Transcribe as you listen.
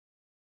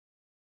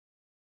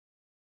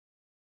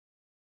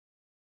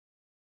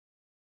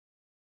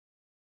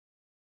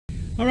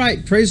All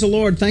right, praise the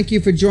Lord. Thank you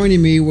for joining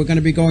me. We're going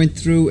to be going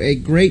through a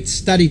great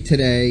study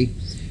today.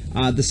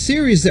 The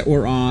series that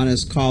we're on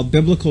is called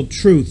Biblical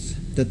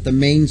Truth That the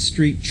Main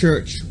Street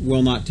Church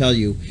Will Not Tell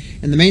You.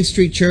 And the Main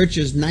Street Church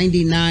is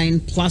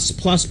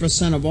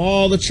 99+% of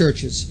all the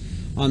churches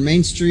on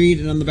Main Street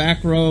and on the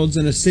back roads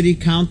in a city,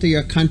 county,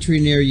 or country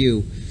near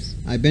you.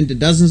 I've been to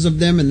dozens of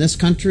them in this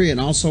country and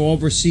also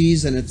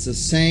overseas, and it's the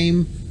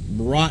same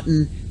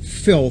rotten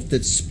filth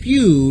that's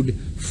spewed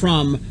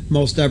from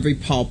most every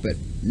pulpit.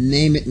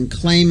 Name it and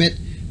claim it.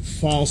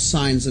 False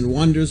signs and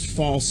wonders,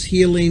 false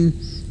healing,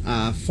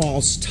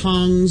 false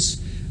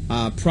tongues,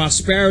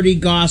 prosperity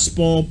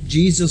gospel,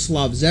 Jesus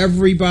loves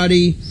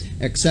everybody,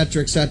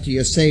 etc., etc.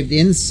 You're saved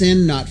in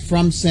sin, not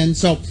from sin.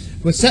 So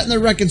we're setting the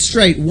record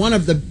straight. One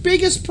of the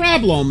biggest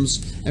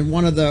problems and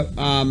one of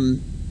the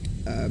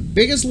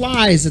biggest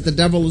lies that the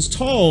devil is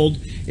told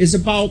is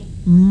about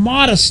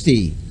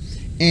modesty.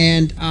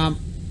 And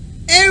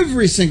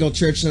every single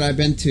church that I've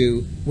been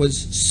to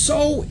was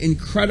so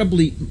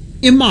incredibly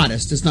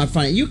immodest. It's not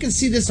funny. You can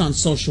see this on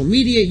social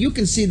media. You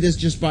can see this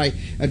just by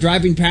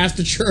driving past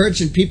a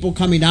church and people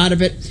coming out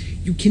of it.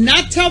 You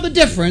cannot tell the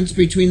difference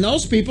between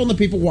those people and the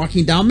people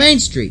walking down Main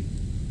Street.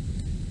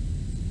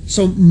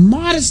 So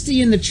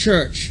modesty in the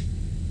church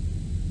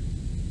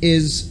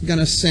is going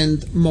to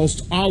send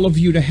most all of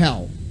you to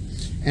hell.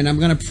 And I'm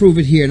going to prove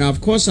it here. Now, of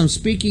course, I'm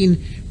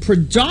speaking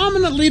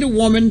predominantly to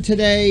women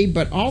today,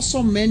 but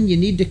also men, you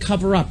need to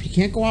cover up. You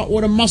can't go out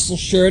with a muscle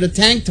shirt, a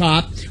tank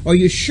top, or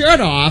your shirt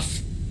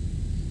off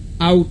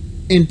out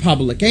in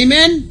public.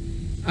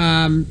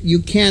 Amen?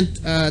 You can't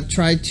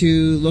try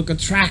to look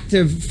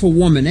attractive for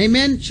women.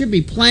 Amen? It should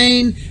be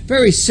plain,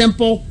 very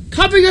simple.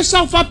 Cover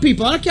yourself up,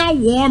 people. I don't care how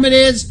warm it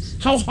is,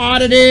 how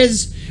hot it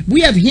is.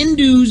 We have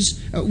Hindus,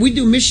 we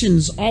do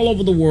missions all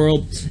over the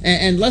world,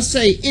 and let's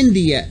say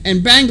India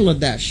and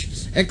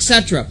Bangladesh,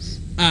 etc.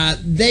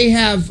 They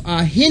have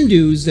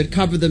Hindus that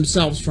cover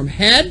themselves from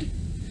head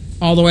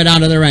all the way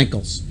down to their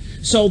ankles.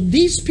 So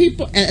these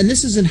people, and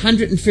this is in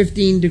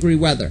 115-degree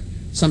weather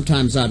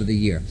sometimes out of the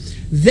year,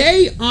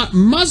 they are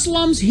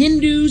Muslims,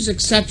 Hindus,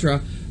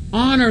 etc.,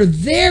 honor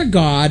their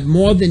God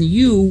more than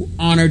you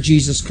honor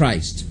Jesus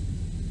Christ.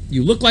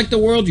 You look like the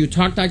world, you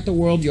talk like the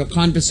world, your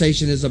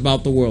conversation is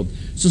about the world.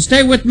 So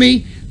stay with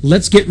me.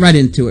 Let's get right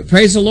into it.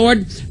 Praise the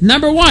Lord.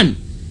 Number one,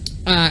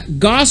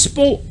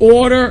 gospel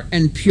order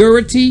and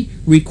purity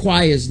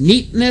requires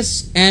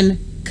neatness and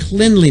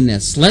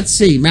cleanliness. Let's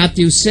see,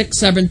 Matthew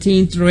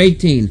 6:17 through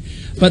 18.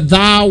 But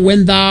thou,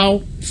 when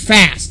thou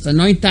fast,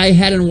 anoint thy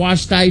head and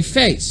wash thy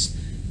face.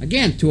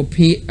 Again, to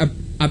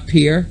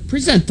appear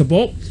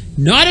presentable,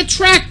 not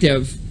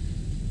attractive,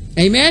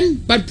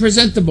 amen, but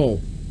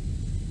presentable.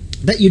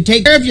 That you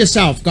take care of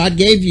yourself. God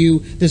gave you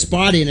this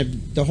body, and if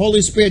the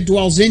Holy Spirit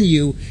dwells in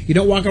you, you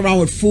don't walk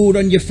around with food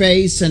on your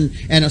face and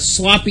a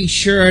sloppy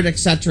shirt,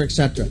 etc.,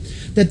 etc.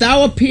 That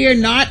thou appear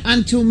not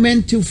unto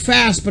men to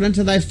fast, but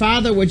unto thy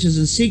Father which is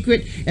in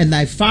secret, and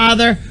thy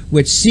Father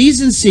which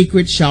sees in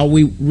secret shall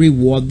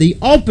reward thee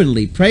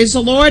openly. Praise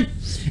the Lord.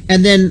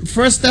 And then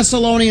 1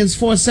 Thessalonians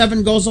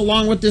 4:7 goes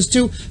along with this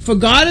too. For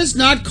God has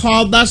not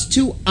called us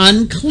to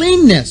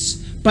uncleanness,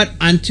 but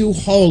unto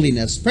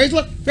holiness. Praise the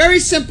Lord. Very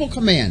simple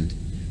command.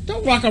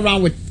 Don't walk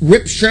around with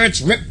ripped shirts,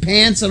 ripped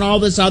pants, and all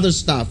this other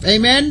stuff.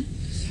 Amen?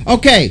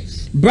 Okay.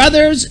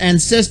 Brothers and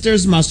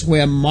sisters must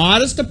wear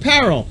modest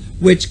apparel,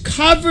 which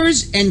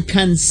covers and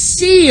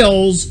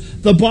conceals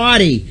the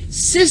body.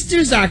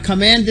 Sisters are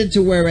commanded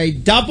to wear a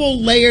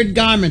double-layered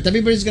garment.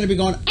 Everybody's going to be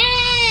going,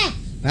 ah!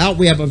 Well,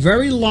 we have a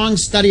very long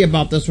study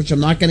about this, which I'm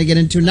not going to get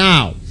into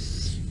now.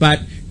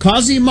 But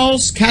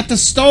Kosimos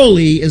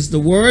katastoli is the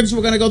words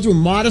we're going to go through.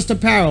 Modest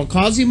apparel.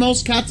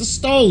 Kosimos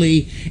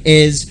katastoli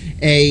is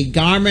a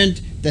garment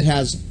that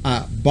has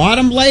a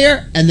bottom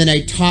layer and then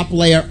a top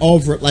layer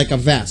over it like a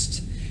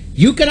vest.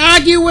 You can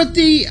argue with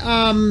the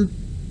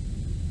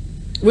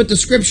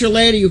scripture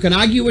later. You can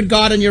argue with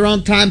God in your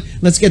own time.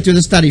 Let's get through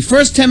the study.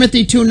 1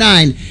 Timothy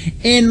 2:9.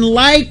 In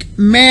like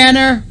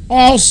manner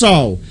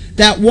also,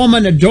 that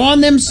women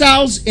adorn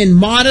themselves in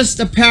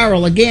modest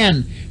apparel.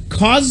 Again,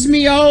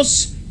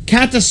 Kosmios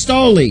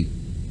katastoli.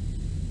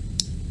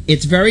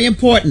 It's very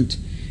important.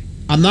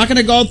 I'm not going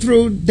to go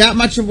through that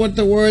much of what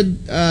the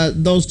word,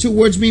 those two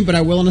words mean, but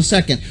I will in a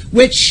second.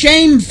 With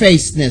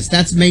shamefacedness,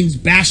 that means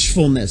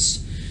bashfulness.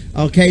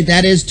 Okay,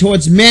 that is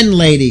towards men,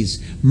 ladies.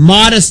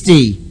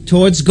 Modesty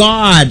towards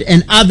God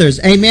and others.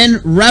 Amen.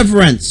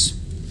 Reverence.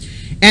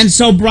 And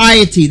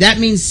sobriety, that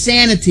means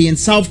sanity and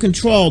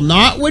self-control,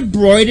 not with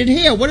broided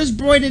hair. What is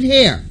broided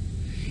hair?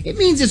 It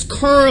means it's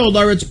curled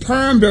or it's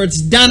permed or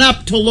it's done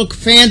up to look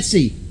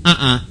fancy.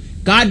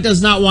 God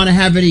does not want to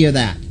have any of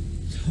that.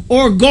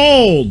 Or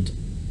gold,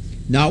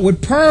 not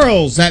with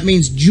pearls. That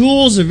means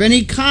jewels of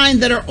any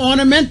kind that are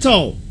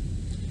ornamental.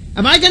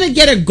 Am I going to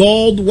get a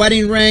gold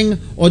wedding ring,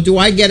 or do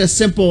I get a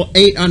simple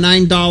 $8 or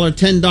 $9,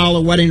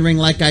 $10 wedding ring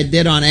like I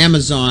did on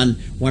Amazon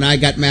when I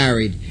got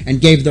married and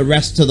gave the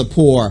rest to the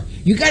poor?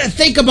 You got to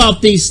think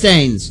about these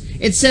things.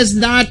 It says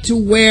not to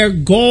wear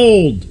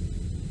gold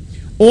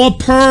or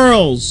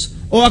pearls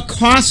or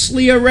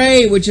costly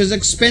array, which is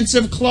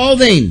expensive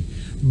clothing.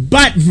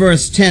 But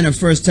verse 10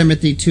 of 1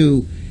 Timothy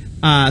 2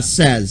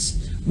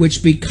 says,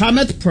 which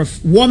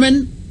becometh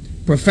woman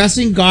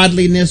professing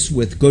godliness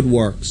with good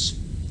works.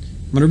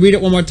 I'm going to read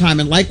it one more time,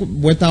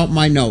 and without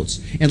my notes.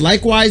 In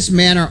likewise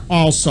manner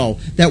also,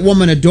 that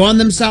women adorn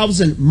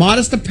themselves in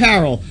modest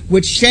apparel,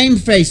 with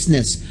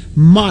shamefacedness,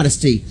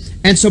 modesty,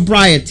 and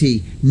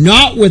sobriety,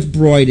 not with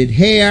broided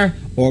hair,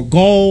 or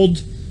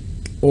gold,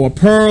 or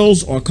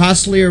pearls, or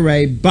costly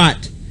array,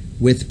 but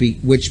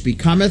which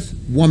becometh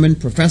woman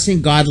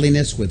professing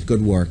godliness with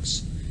good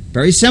works.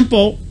 Very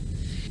simple.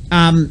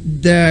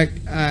 The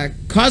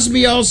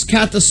Cosmios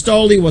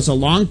Catastoli was a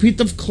long piece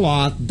of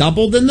cloth,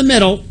 doubled in the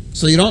middle,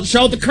 so you don't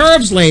show the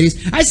curves,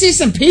 ladies. I see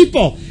some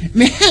people,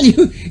 man,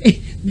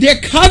 they're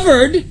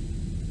covered,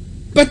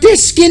 but they're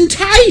skin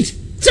tight.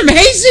 It's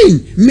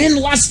amazing. Men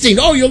lusting.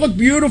 Oh, you look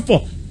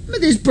beautiful.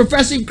 These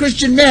professing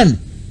Christian men.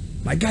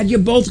 My God, you're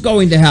both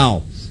going to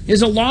hell.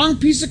 Here's a long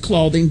piece of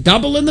clothing,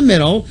 double in the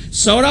middle,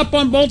 sewed up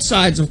on both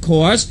sides, of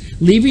course,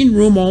 leaving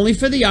room only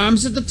for the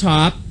arms at the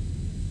top.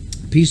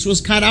 Piece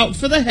was cut out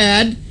for the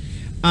head,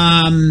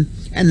 and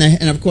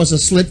of course a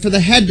slit for the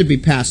head to be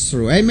passed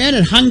through. Amen.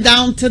 It hung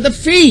down to the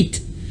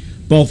feet,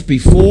 both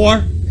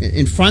before,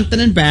 in front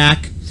and in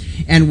back,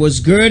 and was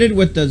girded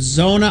with the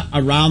zona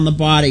around the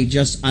body,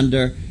 just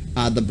under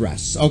the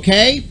breasts.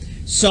 Okay.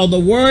 So the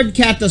word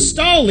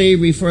katastoli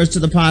refers to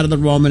the part of the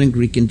Roman and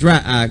Grecian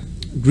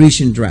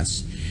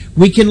dress.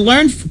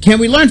 Can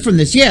we learn from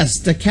this? Yes,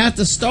 the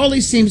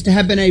katastoli seems to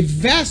have been a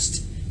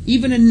vest,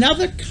 even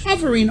another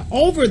covering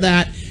over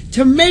that,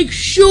 to make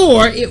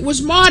sure it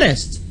was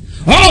modest.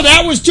 Oh,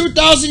 that was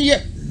 2,000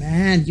 years.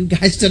 Man, you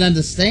guys don't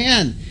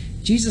understand.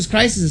 Jesus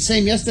Christ is the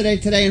same yesterday,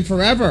 today, and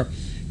forever.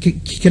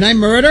 Can I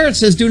murder? It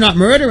says do not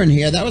murder in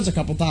here. That was a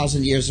couple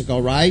thousand years ago,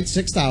 right?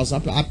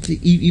 6,000, up to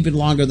even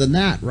longer than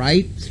that,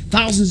 right?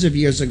 Thousands of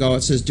years ago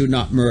it says do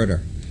not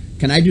murder.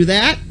 Can I do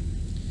that?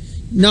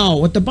 No.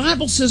 What the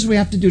Bible says we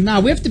have to do now,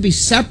 we have to be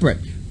separate.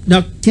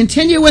 Now,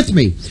 continue with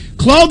me.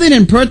 Clothing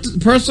and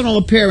personal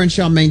appearance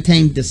shall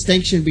maintain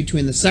distinction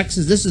between the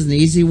sexes. This is an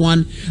easy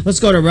one. Let's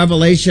go to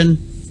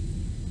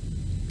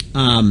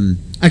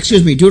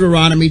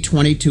Deuteronomy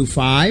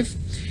 22:5.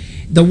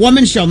 The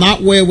woman shall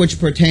not wear which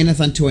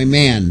pertaineth unto a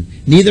man,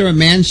 neither a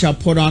man shall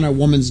put on a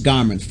woman's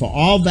garment, for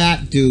all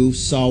that do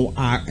so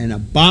are an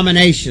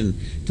abomination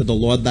to the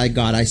Lord thy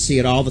God. I see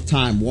it all the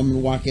time.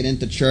 Women walking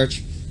into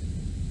church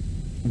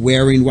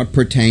wearing what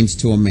pertains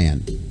to a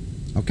man.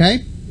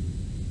 Okay?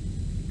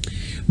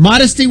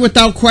 Modesty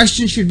without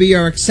question should be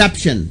your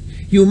exception.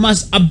 You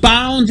must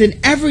abound in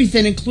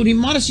everything, including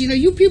modesty.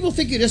 You people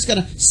think you're just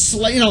going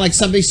to, like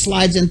somebody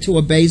slides into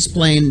a base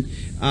playing,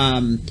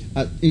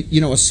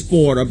 a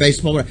sport or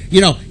baseball.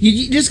 You're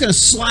just going to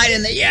slide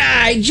in there.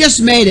 Yeah, I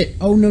just made it.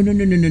 Oh, no.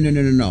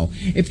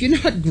 If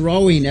you're not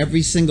growing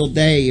every single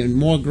day in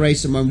more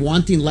grace and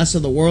wanting less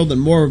of the world and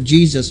more of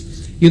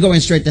Jesus, you're going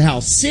straight to hell.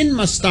 Sin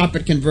must stop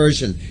at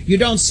conversion. You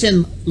don't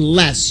sin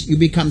less. You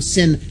become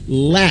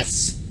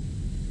sinless.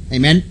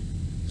 Amen?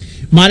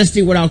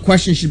 Modesty without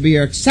question should be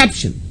your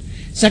exception.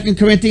 2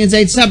 Corinthians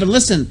 8:7.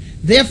 Listen,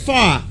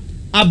 therefore,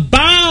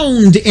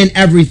 abound in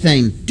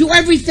everything. Do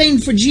everything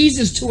for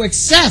Jesus to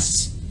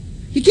excess.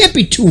 You can't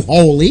be too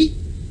holy.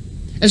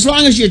 As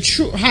long as your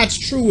heart's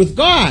true with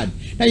God.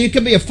 Now, you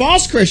can be a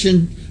false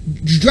Christian,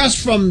 dressed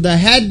from the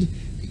head,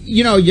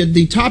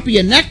 the top of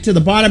your neck to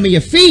the bottom of your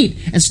feet,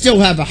 and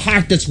still have a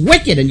heart that's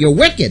wicked, and you're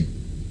wicked.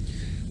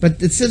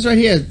 But it says right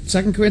here,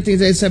 2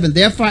 Corinthians 8:7,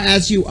 therefore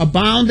as you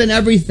abound in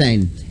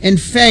everything, in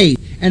faith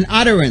and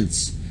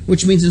utterance,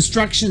 which means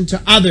instruction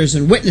to others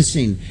and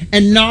witnessing,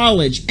 and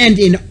knowledge, and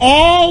in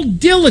all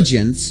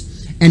diligence,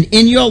 and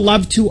in your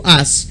love to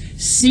us,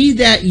 see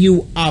that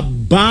you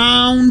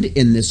abound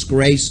in this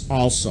grace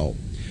also.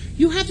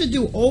 You have to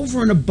do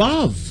over and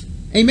above.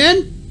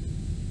 Amen?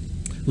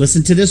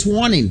 Listen to this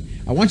warning.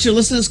 I want you to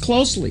listen to this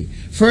closely.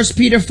 1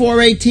 Peter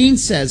 4:18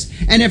 says,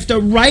 and if the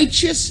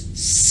righteous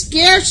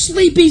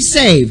scarcely be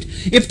saved,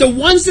 if the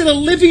ones that are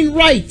living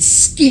right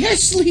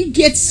scarcely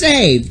get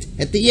saved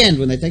at the end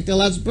when they take their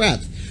last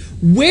breath,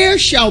 where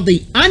shall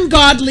the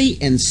ungodly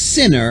and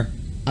sinner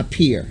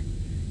appear?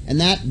 And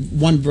that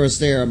one verse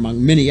there,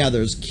 among many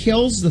others,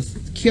 kills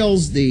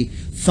the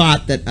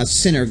thought that a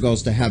sinner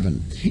goes to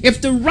heaven.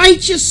 If the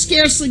righteous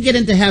scarcely get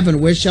into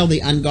heaven, where shall the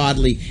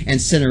ungodly and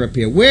sinner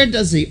appear? Where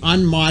does the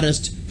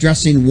unmodest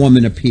dressing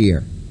woman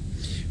appear?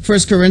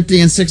 1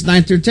 Corinthians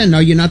 6:9-10. Know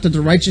ye not that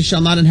the righteous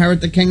shall not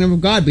inherit the kingdom of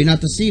God? Be not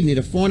deceived,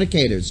 neither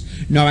fornicators,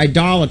 nor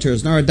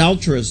idolaters, nor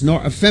adulterers,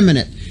 nor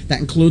effeminate.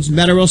 That includes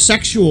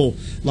heterosexual.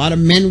 A lot of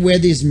men wear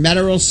these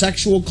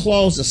heterosexual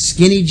clothes, the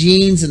skinny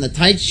jeans and the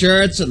tight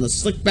shirts and the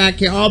slick back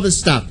hair, all this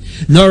stuff.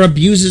 Nor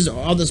abuses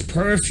all this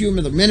perfume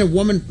of the men and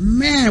women.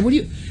 Man, what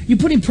are you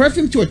putting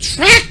perfume to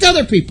attract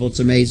other people? It's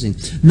amazing.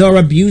 Nor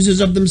abusers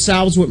of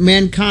themselves with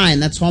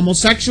mankind. That's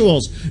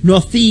homosexuals.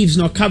 Nor thieves,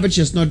 nor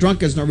covetous, nor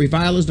drunkards, nor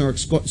revilers, nor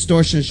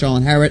extortioners shall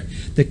inherit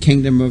the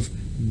kingdom of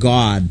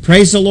God.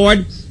 Praise the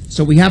Lord.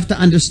 So we have to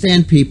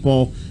understand,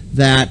 people,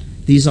 that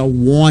These are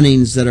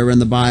warnings that are in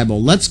the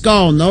Bible. Let's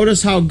go.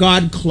 Notice how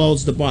God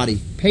clothes the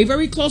body. Pay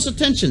very close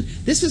attention.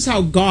 This is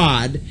how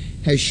God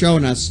has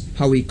shown us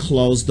how he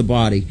clothes the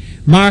body.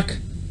 Mark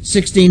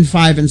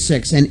 16:5 and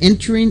 6. And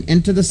entering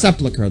into the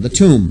sepulchre, the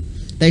tomb,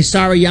 they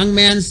saw a young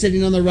man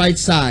sitting on the right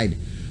side,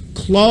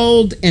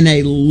 clothed in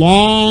a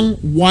long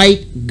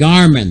white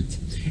garment,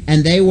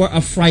 and they were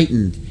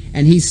affrighted.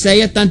 And he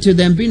saith unto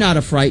them, Be not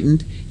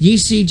affrighted. Ye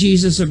see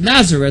Jesus of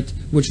Nazareth,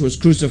 which was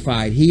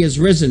crucified. He is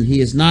risen. He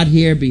is not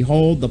here.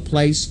 Behold the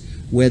place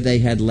where they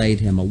had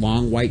laid him. A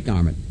long white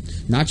garment.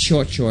 Not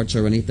short shorts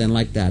or anything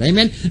like that.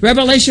 Amen.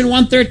 Revelation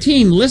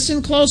 1:13.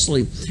 Listen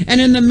closely.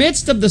 And in the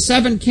midst of the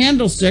 7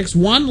 candlesticks,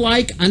 one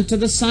like unto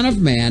the Son of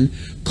Man,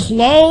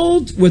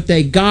 clothed with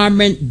a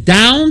garment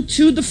down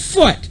to the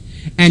foot,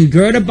 and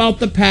girt about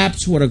the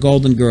paps with a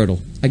golden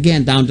girdle.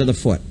 Again, down to the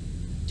foot.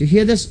 Do you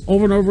hear this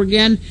over and over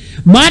again?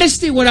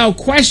 Modesty, without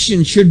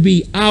question, should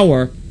be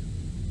our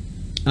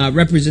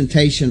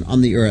representation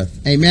on the earth.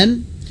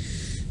 Amen?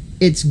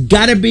 It's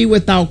got to be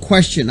without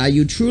question. Are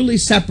you truly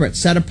separate,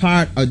 set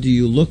apart, or do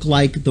you look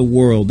like the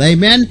world?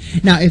 Amen?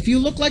 Now, if you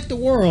look like the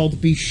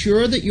world, be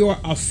sure that you're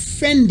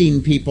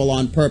offending people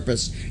on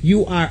purpose.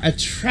 You are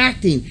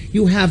attracting.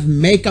 You have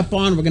makeup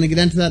on. We're going to get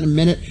into that in a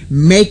minute.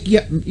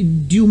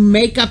 Do you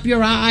make up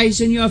your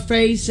eyes and your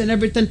face and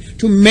everything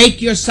to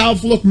make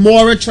yourself look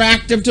more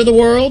attractive to the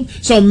world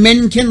so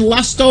men can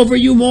lust over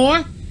you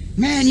more?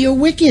 Man, you're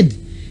wicked.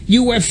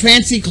 You wear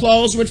fancy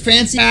clothes with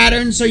fancy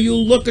patterns, so you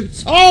look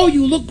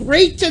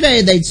great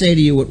today, they'd say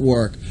to you at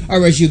work,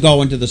 or as you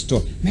go into the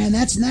store. Man,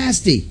 that's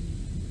nasty.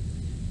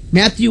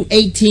 Matthew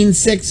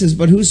 18:6 says,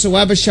 But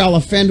whosoever shall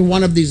offend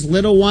one of these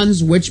little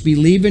ones which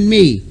believe in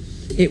me,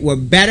 it were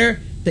better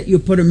that you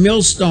put a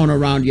millstone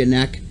around your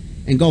neck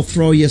and go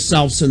throw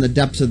yourselves in the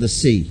depths of the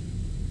sea.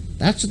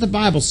 That's what the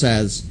Bible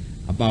says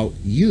about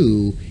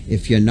you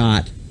if you're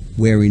not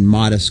wearing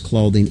modest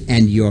clothing,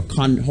 and your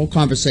whole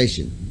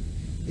conversation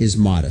is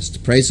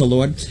modest. Praise the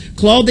Lord.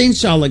 Clothing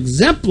shall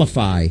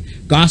exemplify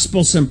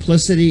gospel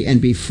simplicity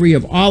and be free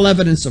of all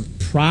evidence of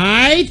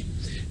pride,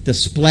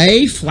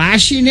 display,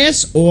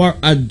 flashiness, or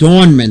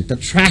adornment,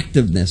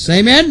 attractiveness.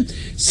 Amen?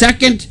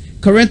 2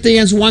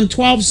 Corinthians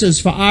 1:12 says,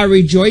 For our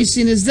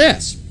rejoicing is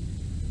this,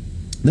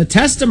 the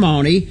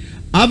testimony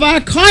of our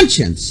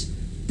conscience,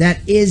 that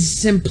is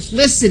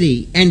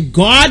simplicity and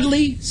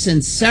godly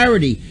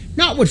sincerity,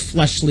 not with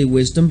fleshly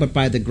wisdom, but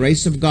by the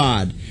grace of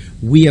God.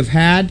 We have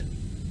had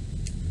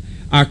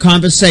our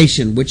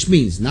conversation, which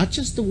means not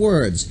just the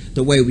words,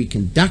 the way we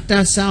conduct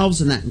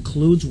ourselves, and that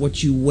includes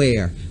what you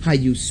wear, how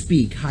you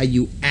speak, how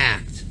you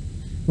act,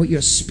 what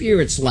your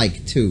spirit's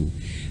like too.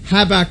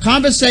 Have our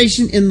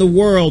conversation in the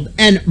world,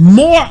 and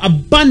more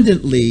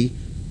abundantly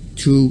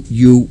to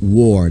you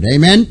ward.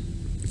 Amen?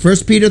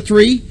 1 Peter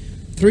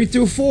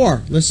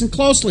 3:3-4. Listen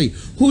closely.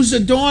 Whose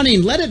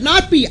adorning, let it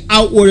not be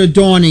outward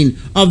adorning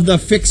of the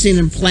fixing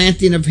and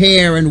planting of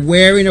hair and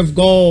wearing of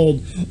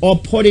gold, or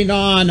putting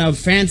on of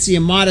fancy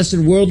and modest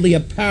and worldly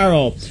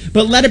apparel,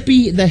 but let it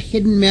be the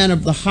hidden man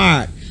of the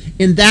heart,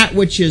 in that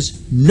which is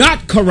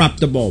not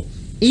corruptible,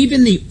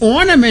 even the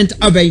ornament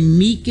of a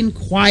meek and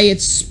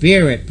quiet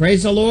spirit,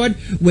 praise the Lord,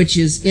 which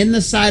is in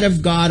the sight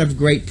of God of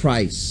great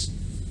price.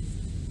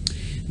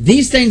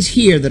 These things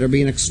here that are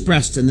being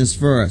expressed in this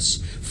verse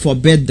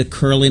forbid the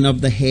curling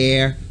of the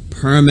hair,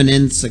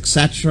 permanence,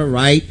 etc.,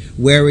 right?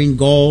 Wearing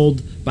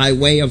gold by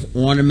way of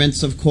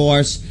ornaments, of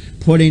course.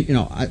 Putting,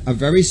 a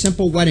very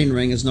simple wedding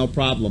ring is no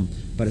problem,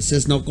 but it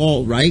says no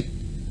gold, right?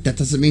 That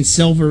doesn't mean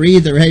silver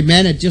either,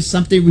 amen? It's just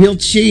something real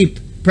cheap.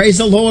 Praise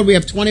the Lord, we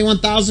have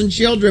 21,000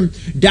 children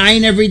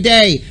dying every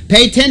day.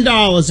 Pay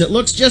 $10, it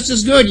looks just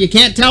as good. You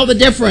can't tell the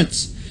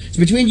difference. It's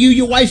between you,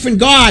 your wife, and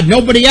God,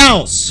 nobody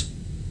else.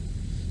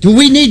 Do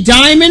we need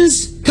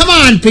diamonds? Come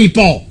on,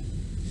 people.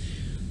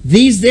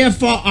 These,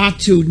 therefore, are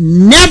to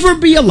never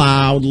be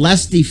allowed,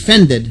 lest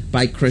defended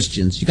by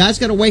Christians. You guys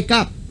got to wake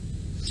up.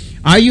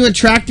 Are you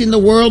attracting the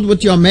world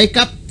with your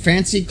makeup,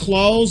 fancy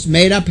clothes,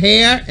 made-up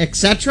hair,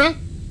 etc.?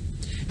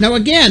 Now,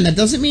 again, that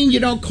doesn't mean you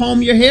don't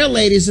comb your hair,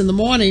 ladies, in the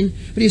morning,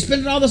 but you're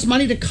spending all this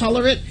money to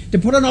color it, to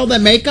put on all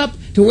that makeup,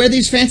 to wear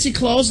these fancy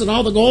clothes and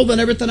all the gold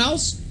and everything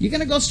else. You're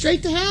going to go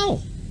straight to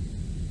hell.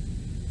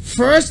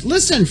 First,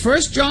 listen,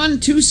 1 John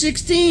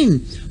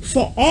 2:16.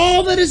 For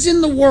all that is in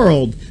the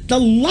world, the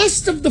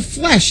lust of the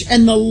flesh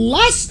and the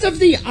lust of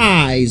the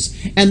eyes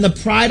and the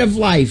pride of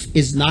life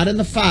is not in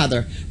the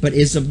Father, but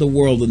is of the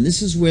world. And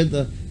this is where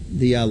the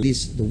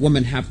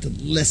women have to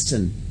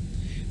listen.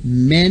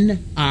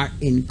 Men are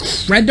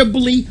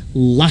incredibly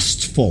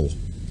lustful.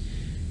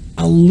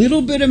 A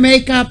little bit of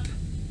makeup,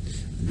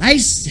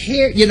 nice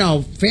hair,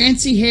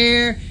 fancy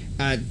hair,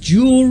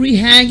 jewelry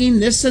hanging,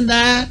 this and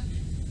that.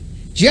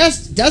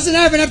 Just doesn't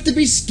even have to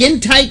be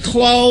skin-tight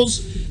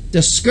clothes.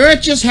 The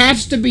skirt just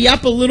has to be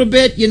up a little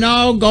bit,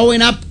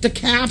 going up the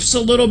calves a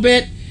little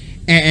bit.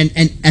 And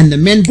the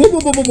men, boom,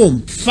 boom, boom, boom,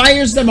 boom,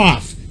 fires them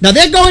off. Now,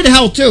 they're going to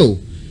hell too.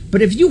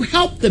 But if you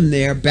help them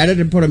there, better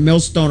than put a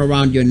millstone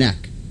around your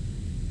neck.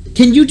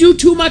 Can you do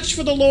too much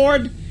for the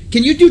Lord?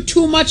 Can you do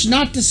too much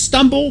not to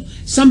stumble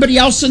somebody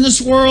else in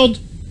this world?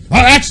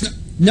 Oh,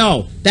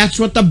 no, that's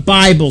what the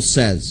Bible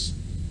says.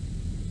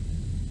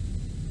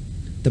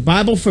 The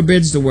Bible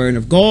forbids the wearing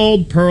of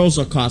gold, pearls,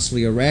 or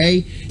costly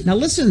array. Now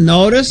listen,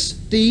 notice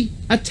the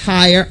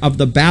attire of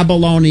the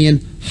Babylonian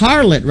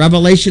harlot,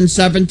 Revelation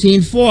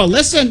 17:4.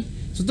 Listen,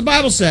 that's what the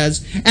Bible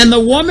says. And the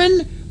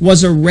woman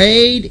was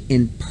arrayed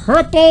in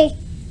purple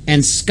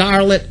and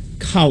scarlet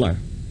color,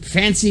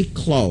 fancy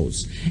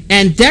clothes,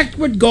 and decked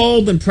with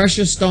gold and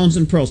precious stones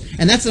and pearls.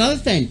 And that's another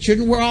thing.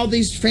 Shouldn't wear all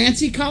these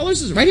fancy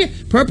colors? It's right here,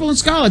 purple and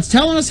scarlet. It's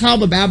telling us how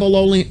the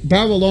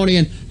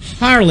Babylonian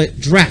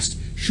harlot dressed.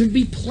 Should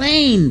be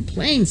plain,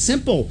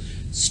 simple,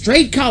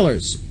 straight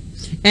colors,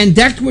 and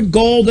decked with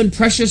gold and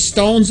precious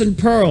stones and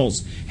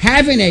pearls,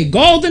 having a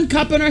golden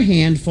cup in her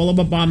hand full of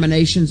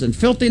abominations and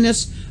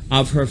filthiness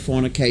of her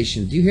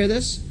fornication. Do you hear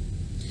this?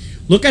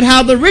 Look at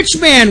how the rich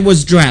man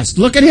was dressed.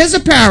 Look at his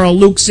apparel,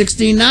 Luke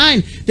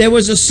 16:9. There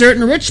was a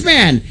certain rich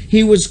man.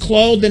 He was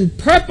clothed in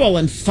purple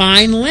and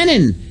fine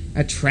linen,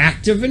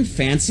 attractive and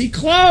fancy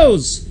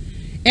clothes,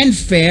 and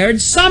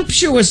fared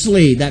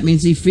sumptuously. That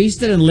means he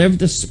feasted and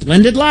lived a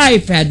splendid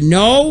life, had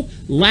no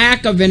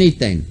lack of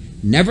anything,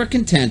 never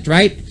content,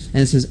 right?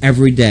 And it says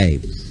every day.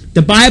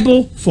 The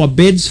Bible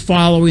forbids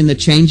following the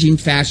changing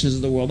fashions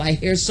of the world. I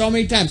hear so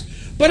many times,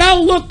 but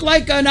I'll look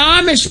like an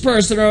Amish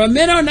person or a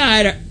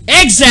Mennonite.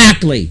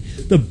 Exactly.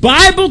 The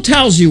Bible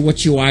tells you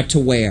what you are to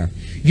wear.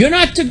 You're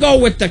not to go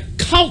with the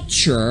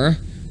culture,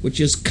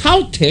 which is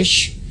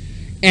cultish,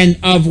 and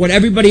of what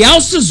everybody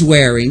else is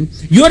wearing.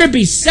 You're to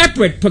be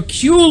separate,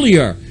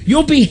 peculiar.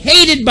 You'll be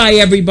hated by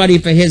everybody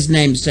for his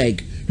name's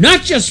sake.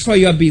 Not just for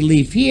your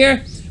belief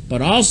here,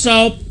 but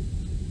also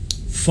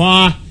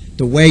for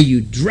the way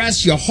you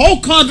dress. Your whole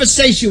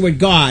conversation with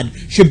God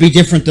should be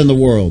different than the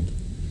world.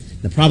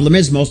 The problem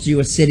is most of you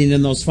are sitting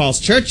in those false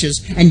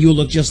churches and you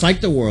look just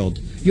like the world.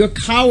 You're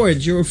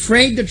cowards. You're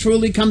afraid to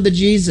truly come to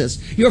Jesus.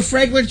 You're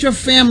afraid what your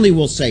family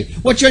will say,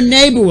 what your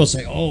neighbor will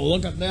say. Oh,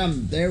 look at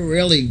them. They're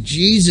really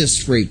Jesus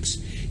freaks.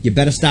 You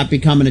better stop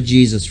becoming a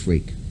Jesus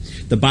freak.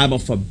 The Bible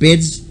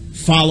forbids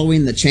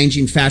following the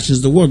changing fashions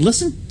of the world.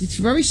 Listen, it's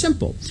very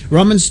simple.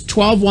 Romans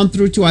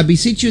 12:1-2. I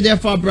beseech you,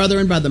 therefore,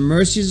 brethren, by the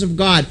mercies of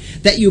God,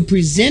 that you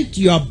present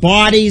your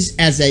bodies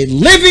as a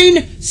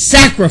living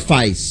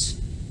sacrifice,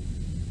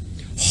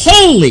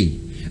 holy,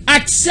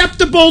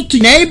 acceptable to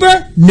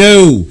neighbor?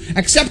 No.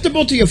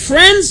 Acceptable to your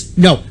friends?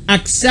 No.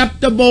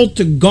 Acceptable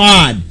to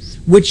God,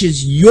 which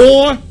is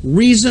your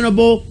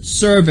reasonable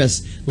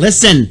service.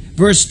 Listen,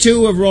 verse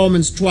 2 of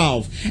Romans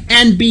 12.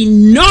 And be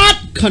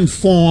not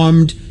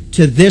conformed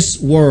to this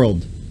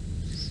world.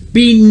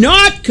 Be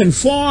not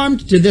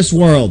conformed to this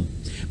world,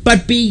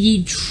 but be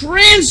ye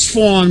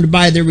transformed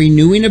by the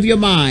renewing of your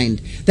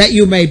mind, that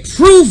you may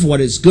prove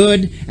what is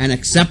good and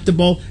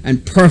acceptable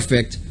and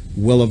perfect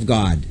will of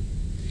God.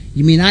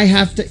 You mean I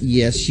have to?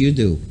 Yes, you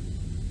do.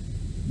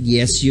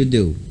 Yes, you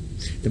do.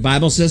 The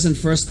Bible says in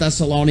 1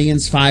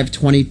 Thessalonians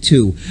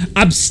 5:22,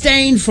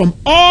 abstain from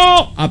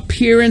all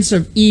appearance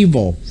of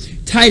evil.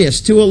 Titus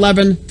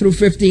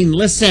 2:11-15,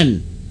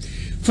 listen.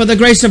 For the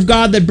grace of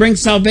God that brings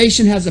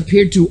salvation has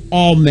appeared to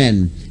all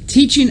men,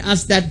 teaching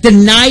us that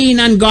denying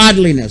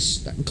ungodliness,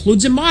 that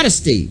includes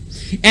immodesty,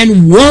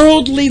 and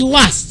worldly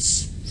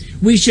lusts,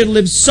 we should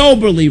live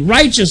soberly,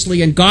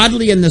 righteously, and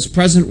godly in this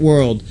present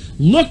world,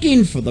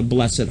 looking for the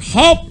blessed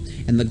hope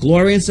and the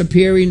glorious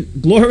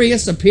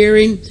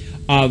appearing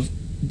of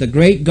the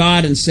great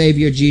God and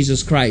Savior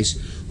Jesus Christ,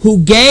 who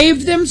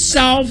gave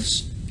himself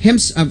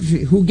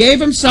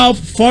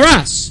for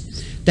us,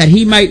 that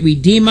he might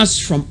redeem us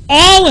from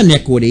all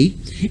iniquity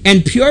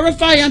and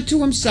purify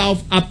unto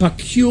himself a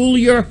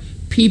peculiar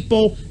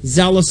people,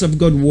 zealous of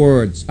good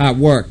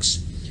works.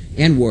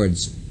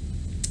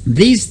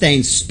 These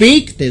things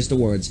speak, there's the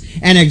words,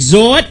 and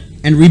exhort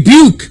and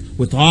rebuke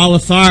with all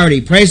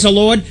authority. Praise the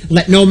Lord.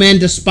 Let no man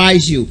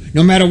despise you.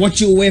 No matter what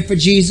you wear for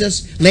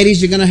Jesus,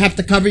 ladies, you're going to have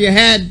to cover your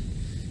head.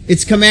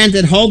 It's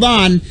commanded. Hold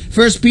on.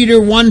 1 Peter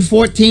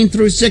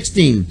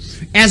 1:14-16.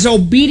 As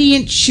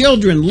obedient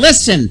children,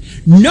 listen,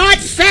 not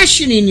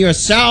fashioning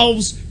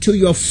yourselves to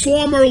your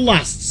former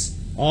lusts.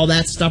 All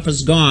that stuff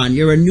is gone.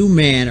 You're a new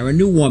man or a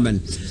new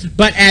woman.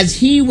 But as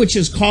he which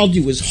has called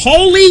you is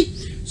holy,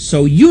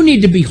 so you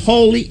need to be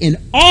holy in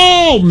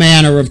all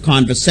manner of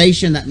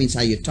conversation. That means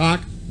how you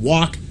talk,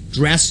 walk,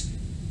 dress,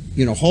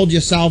 hold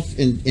yourself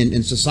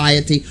in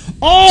society.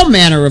 All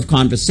manner of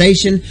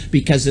conversation,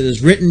 because it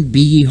is written,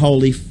 be ye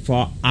holy,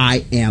 for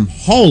I am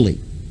holy.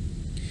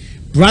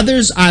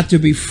 Brothers are to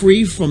be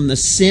free from the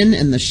sin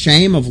and the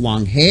shame of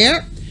long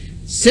hair.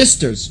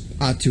 Sisters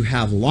are to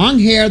have long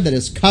hair that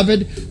is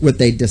covered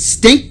with a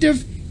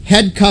distinctive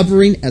head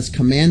covering as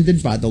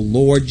commanded by the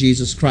Lord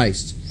Jesus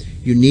Christ.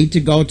 You need to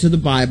go to the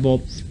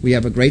Bible. We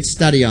have a great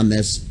study on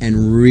this,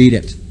 and read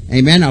it.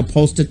 Amen. I'll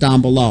post it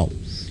down below.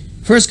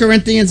 1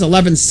 Corinthians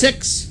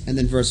 11:6, and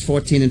then verse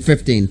 14 and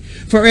 15.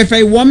 For if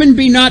a woman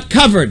be not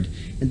covered,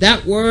 and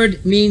that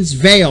word means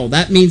veil,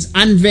 that means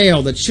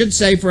unveiled. It should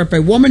say, for if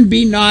a woman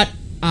be not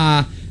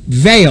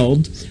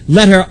veiled,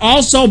 let her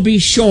also be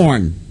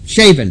shaven.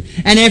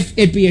 And if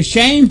it be a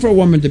shame for a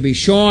woman to be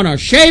shorn or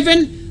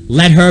shaven,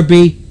 let her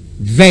be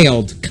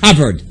veiled,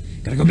 covered.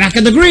 Got to go back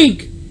in the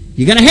Greek.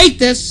 You're going to hate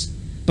this.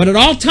 But at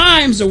all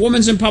times, a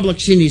woman's in public,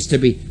 she needs to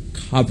be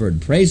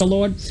covered. Praise the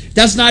Lord.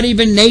 Does not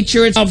even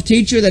nature itself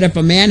teach you that if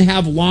a man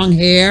have long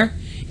hair,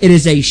 it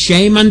is a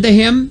shame unto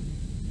him?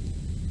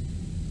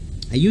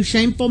 Are you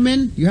shameful,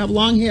 men? You have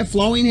long hair,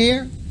 flowing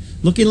hair,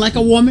 looking like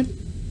a woman?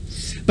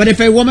 But if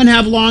a woman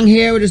have long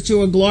hair, it is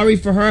to a glory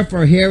for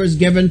her hair is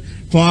given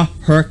for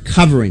her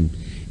covering.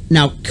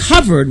 Now,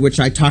 covered, which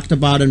I talked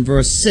about in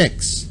verse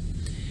 6,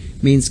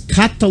 means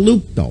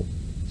katalupto,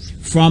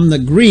 from the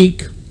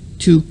Greek,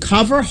 to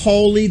cover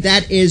wholly,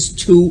 that is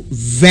to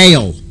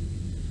veil.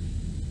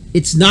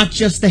 It's not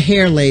just the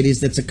hair,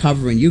 ladies, that's a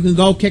covering. You can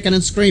go kicking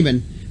and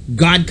screaming.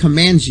 God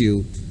commands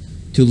you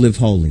to live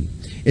holy.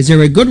 Is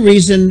there a good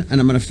reason, and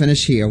I'm going to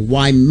finish here,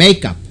 why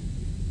makeup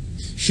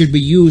should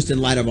be used in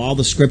light of all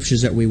the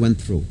scriptures that we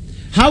went through?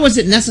 How is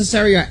it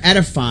necessary or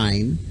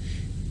edifying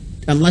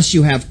unless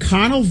you have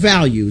carnal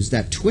values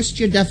that twist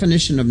your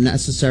definition of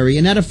necessary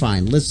and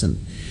edifying?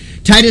 Listen,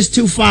 Titus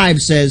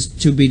 2:5 says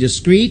to be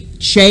discreet,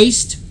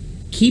 chaste,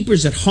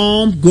 keepers at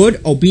home,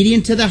 good,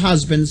 obedient to their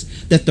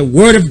husbands, that the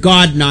word of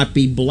God not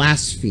be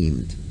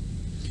blasphemed.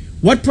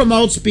 What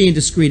promotes being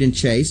discreet and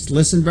chaste?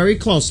 Listen very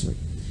closely.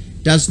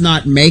 Does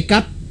not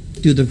makeup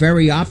do the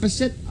very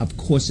opposite? Of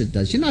course it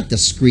does. You're not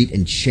discreet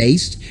and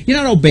chaste. You're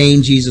not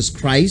obeying Jesus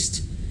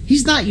Christ.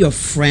 He's not your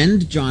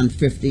friend. John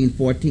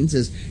 15:14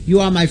 says, you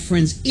are my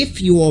friends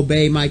if you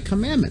obey my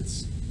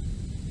commandments.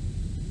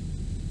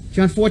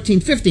 John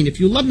 14:15, if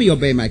you love me,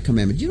 obey my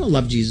commandments. You don't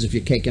love Jesus if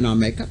you're caking on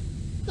makeup.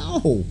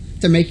 No,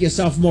 to make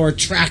yourself more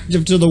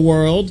attractive to the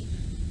world.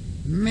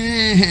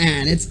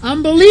 Man, it's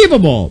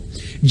unbelievable.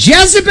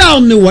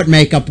 Jezebel knew what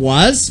makeup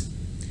was.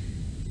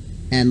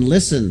 And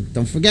listen,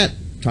 don't forget,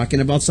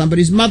 talking about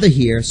somebody's mother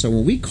here. So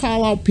when we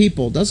call out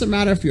people, doesn't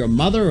matter if you're a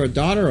mother or a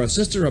daughter or a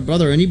sister or a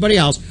brother or anybody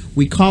else,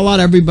 we call out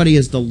everybody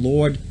as the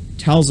Lord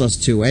tells us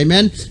to.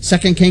 Amen?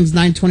 2 Kings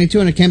 9:22,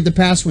 and it came to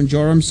pass when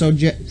Joram saw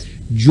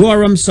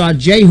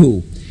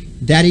Jehu,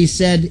 that he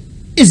said,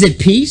 is it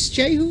peace,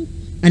 Jehu?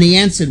 And he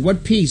answered,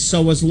 what peace?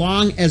 So as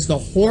long as the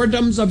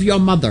whoredoms of your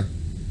mother,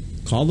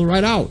 call her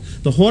right out,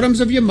 the whoredoms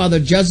of your mother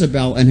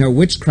Jezebel and her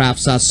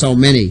witchcrafts are so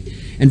many.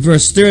 And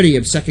verse 30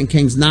 of 2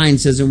 Kings 9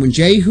 says, and when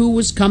Jehu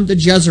was come to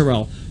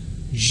Jezreel,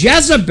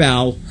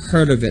 Jezebel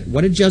heard of it.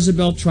 What did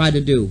Jezebel try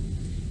to do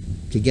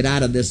to get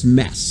out of this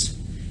mess?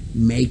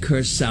 Make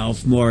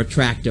herself more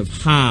attractive.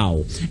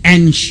 How?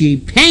 And she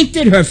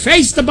painted her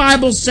face, the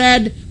Bible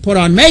said, put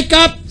on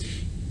makeup,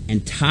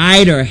 and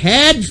tied her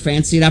head,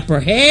 fancied up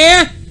her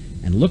hair,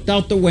 and looked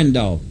out the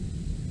window.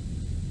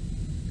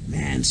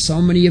 Man,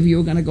 so many of you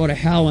are going to go to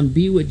hell and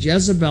be with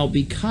Jezebel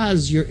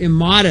because you're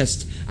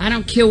immodest. I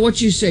don't care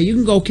what you say. You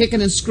can go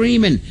kicking and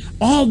screaming.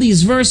 All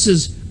these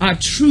verses are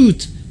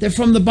truth. They're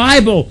from the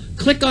Bible.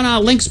 Click on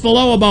our links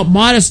below about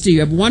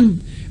modesty. I have a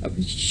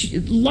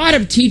lot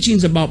of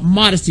teachings about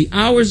modesty,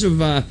 hours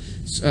of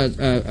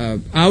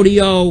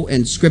audio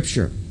and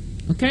scripture.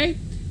 Okay?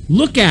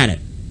 Look at it.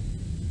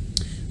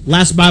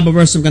 Last Bible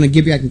verse I'm going to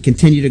give you. I can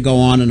continue to go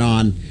on and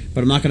on,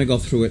 but I'm not going to go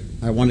through it.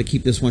 I want to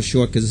keep this one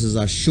short because this is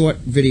a short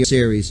video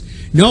series.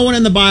 No one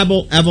in the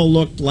Bible ever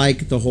looked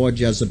like the whore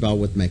Jezebel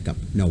with makeup.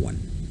 No one.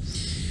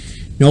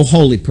 No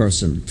holy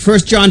person. 1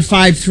 John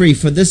 5:3,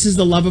 for this is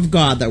the love of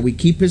God, that we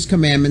keep his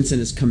commandments, and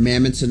his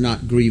commandments are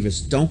not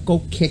grievous. Don't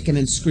go kicking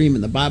and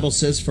screaming. The Bible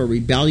says, for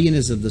rebellion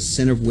is of the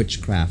sin of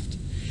witchcraft.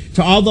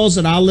 To all those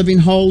that are living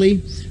holy,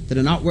 that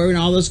are not wearing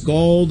all this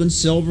gold and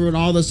silver and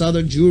all this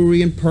other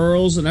jewelry and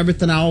pearls and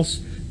everything else,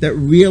 that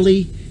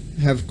really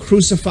have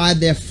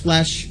crucified their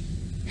flesh,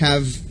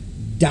 have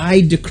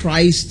died to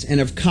Christ, and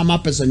have come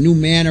up as a new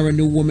man or a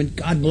new woman,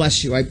 God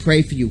bless you. I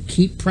pray for you.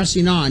 Keep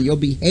pressing on. You'll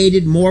be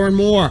hated more and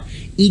more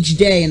each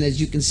day. And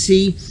as you can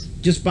see,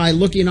 just by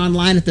looking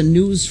online at the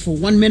news for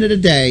 1 minute a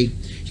day,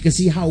 you can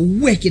see how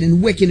wicked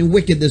and wicked and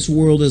wicked this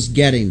world is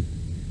getting.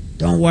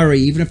 Don't worry.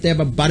 Even if they have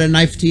a butter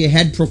knife to your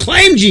head,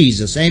 proclaim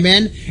Jesus.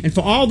 Amen. And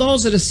for all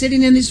those that are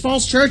sitting in these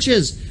false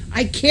churches,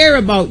 I care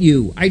about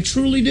you. I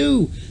truly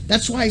do.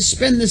 That's why I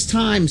spend this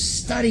time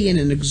studying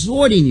and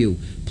exhorting you.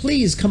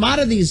 Please come out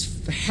of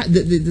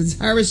this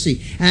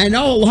heresy. And I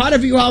know a lot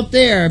of you out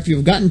there, if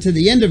you've gotten to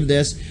the end of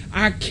this,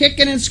 are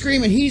kicking and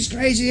screaming, he's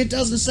crazy, it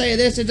doesn't say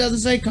this, it doesn't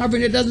say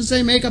covering, it doesn't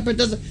say makeup, it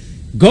doesn't.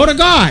 Go to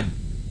God.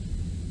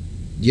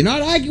 You're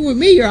not arguing with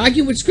me, you're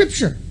arguing with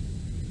Scripture.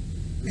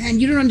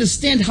 Man, you don't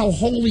understand how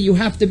holy you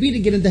have to be to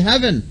get into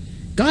heaven.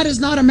 God is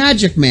not a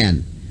magic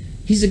man.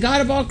 He's the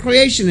God of all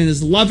creation, and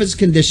his love is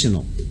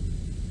conditional.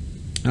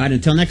 All right,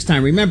 until next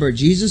time, remember,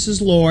 Jesus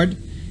is Lord,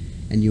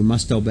 and you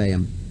must obey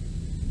him.